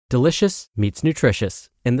Delicious meets nutritious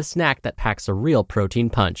in the snack that packs a real protein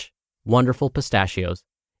punch. Wonderful Pistachios.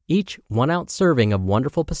 Each 1-ounce serving of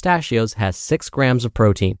Wonderful Pistachios has 6 grams of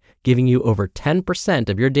protein, giving you over 10%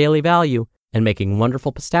 of your daily value and making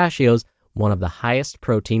Wonderful Pistachios one of the highest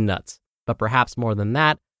protein nuts. But perhaps more than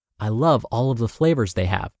that, I love all of the flavors they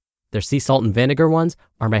have. Their sea salt and vinegar ones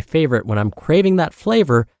are my favorite when I'm craving that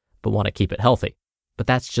flavor but want to keep it healthy. But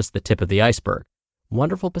that's just the tip of the iceberg.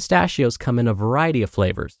 Wonderful Pistachios come in a variety of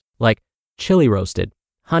flavors, like chili roasted,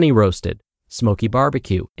 honey roasted, smoky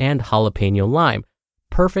barbecue, and jalapeno lime,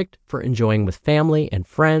 perfect for enjoying with family and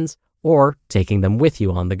friends or taking them with you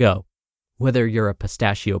on the go. Whether you're a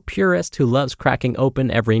pistachio purist who loves cracking open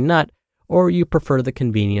every nut, or you prefer the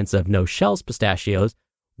convenience of no-shells pistachios,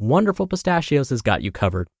 Wonderful Pistachios has got you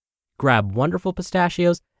covered. Grab Wonderful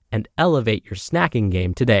Pistachios and elevate your snacking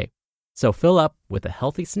game today. So fill up with a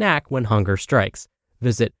healthy snack when hunger strikes.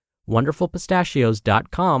 Visit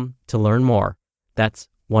wonderfulpistachios.com to learn more. That's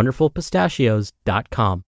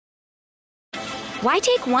wonderfulpistachios.com. Why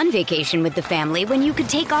take one vacation with the family when you could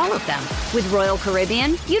take all of them? With Royal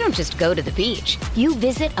Caribbean, you don't just go to the beach. You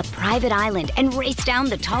visit a private island and race down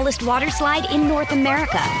the tallest water slide in North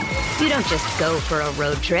America. You don't just go for a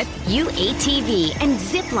road trip. You ATV and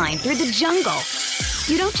zip line through the jungle.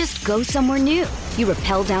 You don't just go somewhere new. You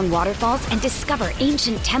rappel down waterfalls and discover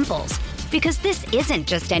ancient temples. Because this isn't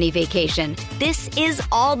just any vacation. This is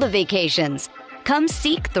all the vacations. Come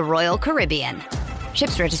seek the Royal Caribbean.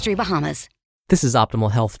 Ships Registry, Bahamas. This is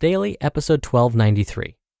Optimal Health Daily, episode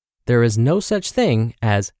 1293. There is no such thing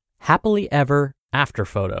as happily ever after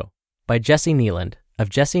photo by Jessi Kneeland of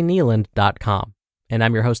jessikneeland.com. And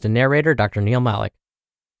I'm your host and narrator, Dr. Neil Malik.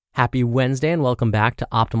 Happy Wednesday and welcome back to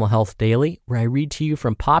Optimal Health Daily, where I read to you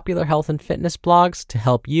from popular health and fitness blogs to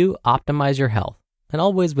help you optimize your health, and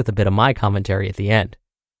always with a bit of my commentary at the end.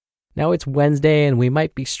 Now it's Wednesday and we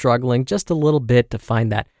might be struggling just a little bit to find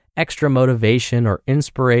that extra motivation or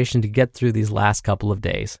inspiration to get through these last couple of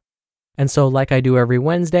days. And so like I do every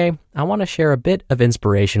Wednesday, I want to share a bit of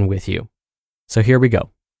inspiration with you. So here we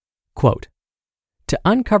go. Quote, "To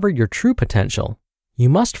uncover your true potential, you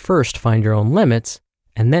must first find your own limits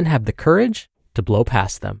and then have the courage to blow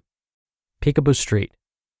past them." Peekaboo Street.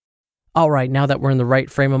 All right, now that we're in the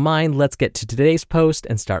right frame of mind, let's get to today's post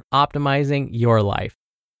and start optimizing your life.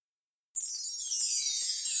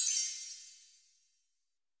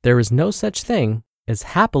 There is no such thing as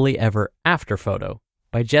happily ever after photo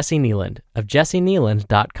by Jessi Kneeland of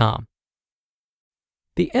jessikneeland.com.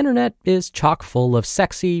 The internet is chock full of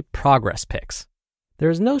sexy progress pics. There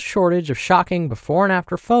is no shortage of shocking before and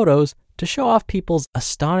after photos to show off people's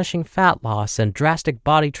astonishing fat loss and drastic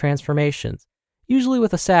body transformations, usually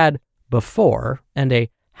with a sad before and a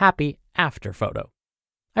happy after photo.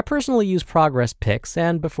 I personally use progress pics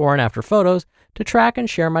and before and after photos to track and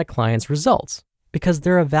share my clients' results because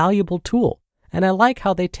they're a valuable tool, and I like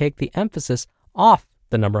how they take the emphasis off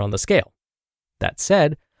the number on the scale. That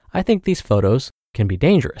said, I think these photos can be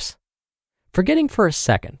dangerous. Forgetting for a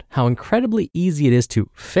second how incredibly easy it is to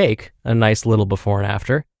fake a nice little before and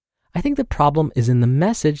after, I think the problem is in the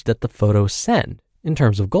message that the photos send in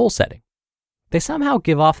terms of goal setting. They somehow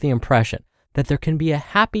give off the impression that there can be a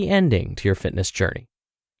happy ending to your fitness journey.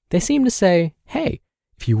 They seem to say, hey,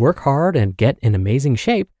 if you work hard and get in amazing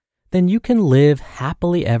shape, then you can live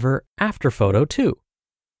happily ever after photo too.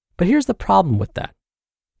 But here's the problem with that.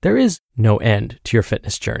 There is no end to your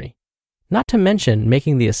fitness journey. Not to mention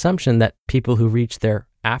making the assumption that people who reach their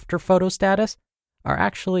after photo status are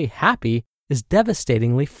actually happy is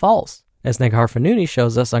devastatingly false, as Negar Fanuni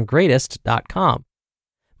shows us on greatest.com.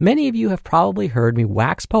 Many of you have probably heard me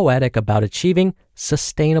wax poetic about achieving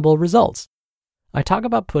sustainable results. I talk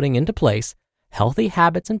about putting into place healthy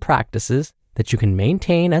habits and practices that you can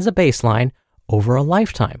maintain as a baseline over a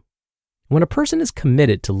lifetime. When a person is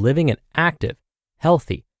committed to living an active,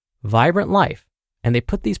 healthy, vibrant life, and they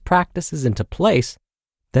put these practices into place,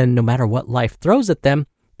 then no matter what life throws at them,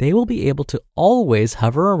 they will be able to always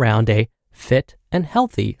hover around a fit and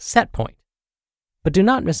healthy set point. But do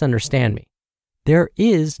not misunderstand me. There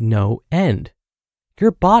is no end. Your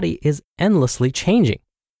body is endlessly changing.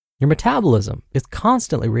 Your metabolism is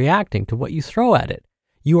constantly reacting to what you throw at it.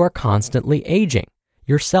 You are constantly aging.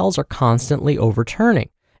 Your cells are constantly overturning,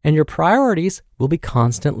 and your priorities will be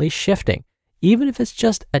constantly shifting, even if it's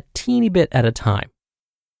just a teeny bit at a time.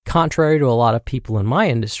 Contrary to a lot of people in my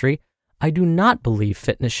industry, I do not believe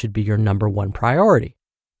fitness should be your number one priority.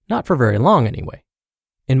 Not for very long anyway.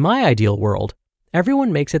 In my ideal world,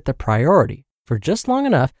 everyone makes it the priority for just long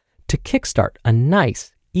enough to kickstart a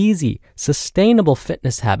nice, easy, sustainable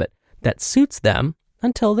fitness habit that suits them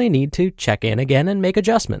until they need to check in again and make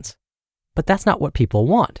adjustments. But that's not what people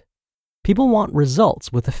want. People want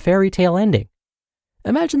results with a fairy tale ending.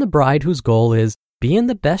 Imagine the bride whose goal is be in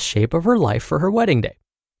the best shape of her life for her wedding day.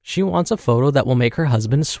 She wants a photo that will make her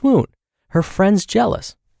husband swoon, her friends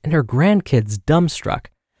jealous, and her grandkids dumbstruck.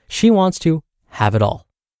 She wants to have it all.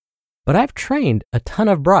 But I've trained a ton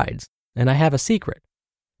of brides, and I have a secret.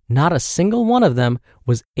 Not a single one of them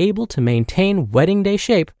was able to maintain wedding day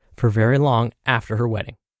shape for very long after her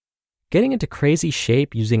wedding. Getting into crazy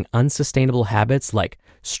shape using unsustainable habits like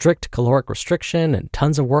strict caloric restriction and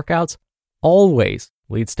tons of workouts always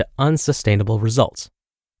leads to unsustainable results.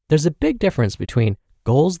 There's a big difference between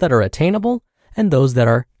goals that are attainable and those that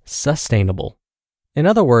are sustainable. In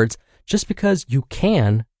other words, just because you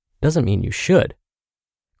can doesn't mean you should.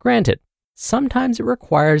 Granted, sometimes it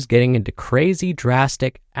requires getting into crazy,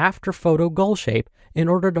 drastic after photo goal shape in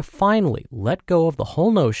order to finally let go of the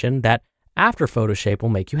whole notion that after photo shape will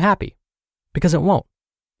make you happy. Because it won't.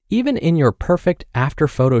 Even in your perfect after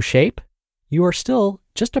photo shape, you are still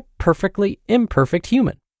just a perfectly imperfect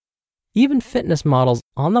human. Even fitness models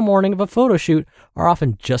on the morning of a photo shoot are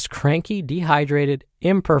often just cranky, dehydrated,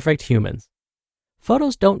 imperfect humans.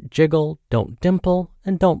 Photos don't jiggle, don't dimple,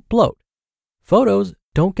 and don't bloat. Photos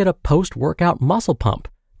don't get a post-workout muscle pump,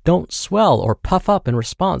 don't swell or puff up in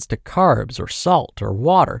response to carbs or salt or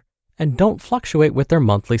water, and don't fluctuate with their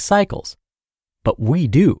monthly cycles. But we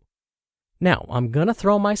do. Now, I'm going to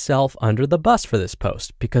throw myself under the bus for this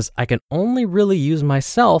post because I can only really use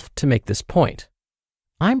myself to make this point.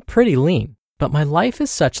 I'm pretty lean, but my life is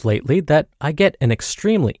such lately that I get an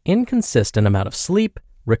extremely inconsistent amount of sleep,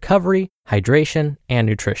 recovery, hydration, and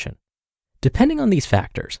nutrition. Depending on these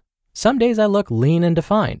factors, some days I look lean and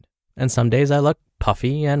defined, and some days I look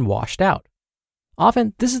puffy and washed out.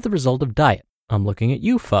 Often, this is the result of diet. I'm looking at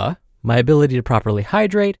you, Pho, my ability to properly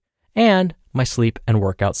hydrate, and my sleep and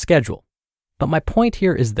workout schedule. But my point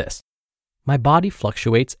here is this. My body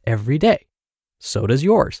fluctuates every day. So does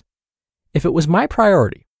yours. If it was my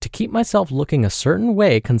priority to keep myself looking a certain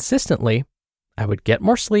way consistently, I would get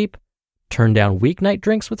more sleep, turn down weeknight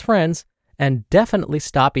drinks with friends, and definitely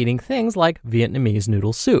stop eating things like Vietnamese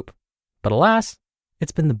noodle soup. But alas,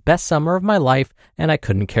 it's been the best summer of my life and I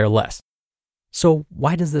couldn't care less. So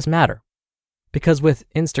why does this matter? Because with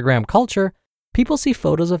Instagram culture, people see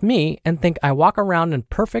photos of me and think I walk around in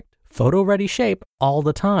perfect, photo-ready shape all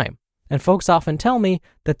the time. And folks often tell me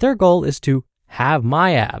that their goal is to have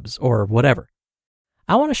my abs or whatever.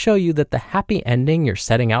 I want to show you that the happy ending you're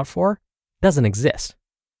setting out for doesn't exist.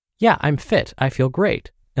 Yeah, I'm fit, I feel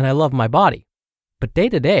great, and I love my body. But day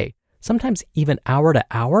to day, sometimes even hour to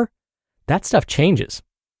hour, that stuff changes.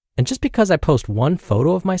 And just because I post one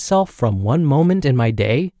photo of myself from one moment in my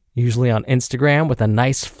day, usually on Instagram with a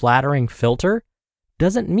nice flattering filter,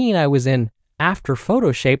 doesn't mean I was in after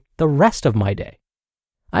photo shape the rest of my day.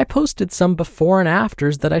 I posted some before and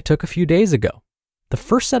afters that I took a few days ago. The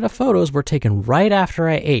first set of photos were taken right after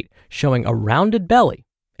I ate, showing a rounded belly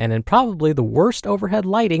and in probably the worst overhead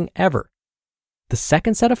lighting ever. The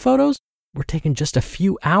second set of photos were taken just a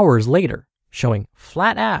few hours later, showing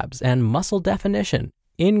flat abs and muscle definition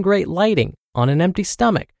in great lighting on an empty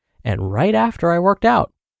stomach and right after I worked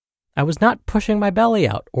out. I was not pushing my belly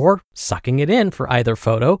out or sucking it in for either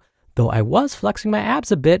photo, though I was flexing my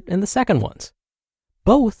abs a bit in the second ones.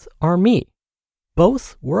 Both are me.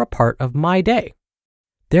 Both were a part of my day.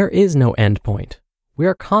 There is no end point. We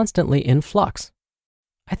are constantly in flux.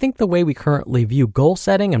 I think the way we currently view goal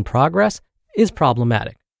setting and progress is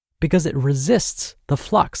problematic because it resists the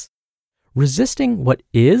flux. Resisting what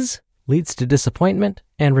is leads to disappointment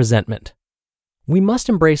and resentment. We must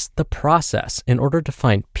embrace the process in order to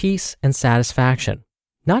find peace and satisfaction,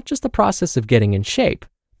 not just the process of getting in shape,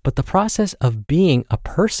 but the process of being a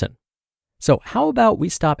person. So how about we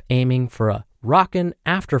stop aiming for a rockin'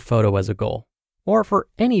 after photo as a goal, or for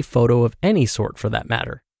any photo of any sort for that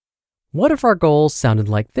matter? What if our goals sounded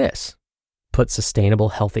like this? Put sustainable,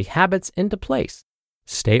 healthy habits into place,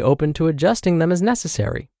 stay open to adjusting them as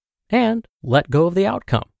necessary, and let go of the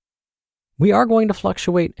outcome. We are going to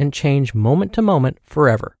fluctuate and change moment to moment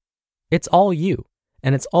forever. It's all you,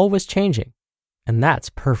 and it's always changing, and that's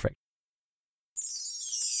perfect.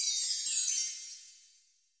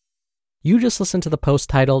 You just listened to the post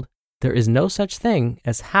titled, "There is no such thing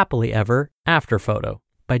as happily ever after photo"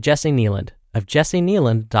 by Jessi Kneeland of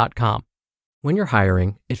JessiKneeland.com. When you're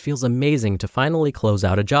hiring, it feels amazing to finally close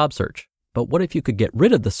out a job search. But what if you could get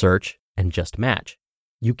rid of the search and just match?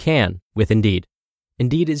 You can with Indeed.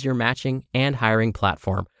 Indeed is your matching and hiring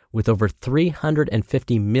platform with over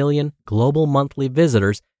 350 million global monthly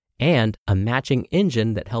visitors and a matching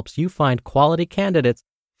engine that helps you find quality candidates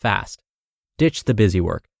fast. Ditch the busy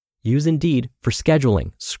work. Use Indeed for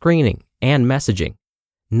scheduling, screening, and messaging.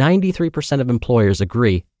 93% of employers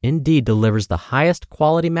agree Indeed delivers the highest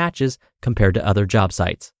quality matches compared to other job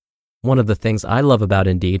sites. One of the things I love about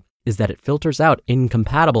Indeed is that it filters out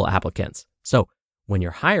incompatible applicants. So when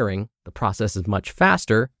you're hiring, the process is much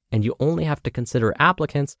faster and you only have to consider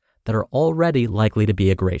applicants that are already likely to be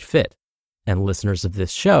a great fit. And listeners of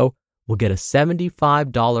this show will get a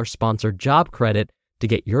 $75 sponsored job credit to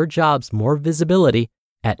get your jobs more visibility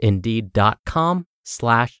at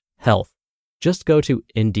Indeed.com/health. Just go to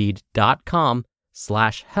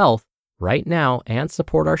Indeed.com/health right now and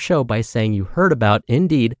support our show by saying you heard about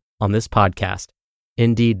Indeed on this podcast.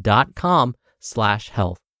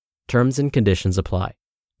 Indeed.com/health. Terms and conditions apply.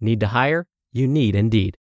 Need to hire? You need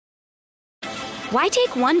Indeed. Why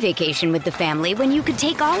take one vacation with the family when you could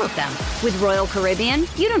take all of them? With Royal Caribbean,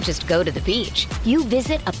 you don't just go to the beach. You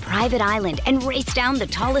visit a private island and race down the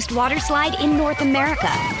tallest water slide in North America.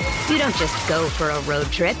 You don't just go for a road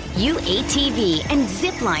trip. You ATV and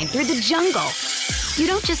zip line through the jungle. You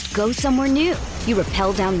don't just go somewhere new. You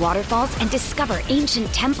rappel down waterfalls and discover ancient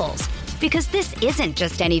temples. Because this isn't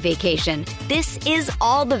just any vacation. This is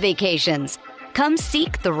all the vacations. Come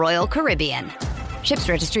seek the Royal Caribbean. Ships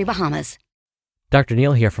Registry, Bahamas. Dr.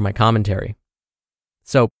 Neil here for my commentary.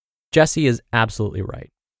 So, Jessi is absolutely right.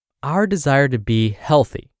 Our desire to be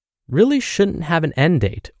healthy really shouldn't have an end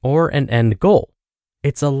date or an end goal.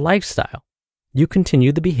 It's a lifestyle. You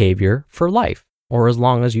continue the behavior for life, or as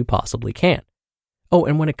long as you possibly can. Oh,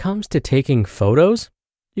 and when it comes to taking photos,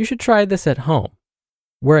 you should try this at home.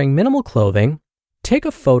 Wearing minimal clothing, take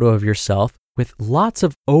a photo of yourself with lots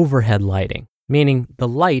of overhead lighting, meaning the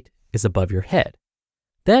light is above your head.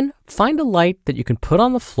 Then find a light that you can put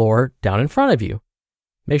on the floor down in front of you.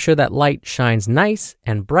 Make sure that light shines nice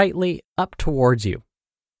and brightly up towards you.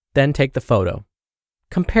 Then take the photo.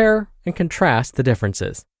 Compare and contrast the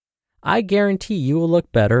differences. I guarantee you will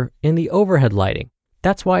look better in the overhead lighting.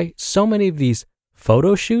 That's why so many of these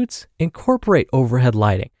photo shoots incorporate overhead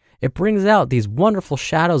lighting. It brings out these wonderful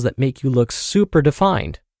shadows that make you look super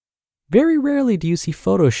defined. Very rarely do you see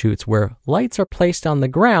photo shoots where lights are placed on the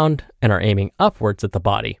ground and are aiming upwards at the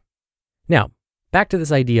body. Now, back to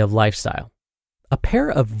this idea of lifestyle. A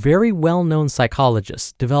pair of very well-known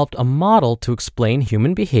psychologists developed a model to explain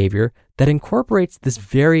human behavior that incorporates this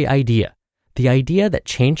very idea, the idea that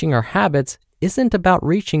changing our habits isn't about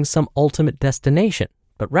reaching some ultimate destination,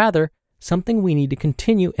 but rather something we need to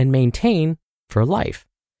continue and maintain for life.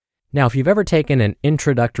 Now, if you've ever taken an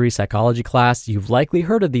introductory psychology class, you've likely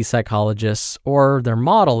heard of these psychologists, or their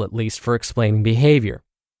model at least, for explaining behavior.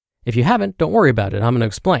 If you haven't, don't worry about it, I'm going to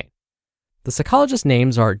explain. The psychologists'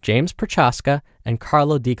 names are James Prochaska and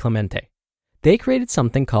Carlo Di Clemente. They created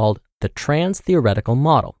something called the trans-theoretical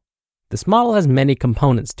model. This model has many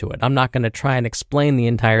components to it. I'm not going to try and explain the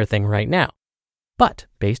entire thing right now. But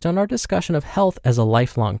based on our discussion of health as a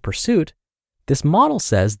lifelong pursuit, this model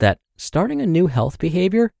says that starting a new health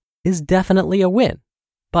behavior is definitely a win,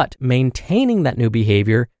 but maintaining that new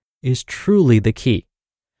behavior is truly the key.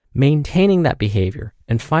 Maintaining that behavior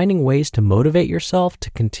and finding ways to motivate yourself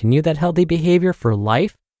to continue that healthy behavior for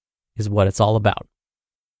life is what it's all about.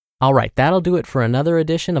 All right, that'll do it for another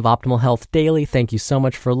edition of Optimal Health Daily. Thank you so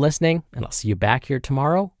much for listening, and I'll see you back here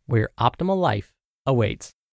tomorrow where your optimal life awaits.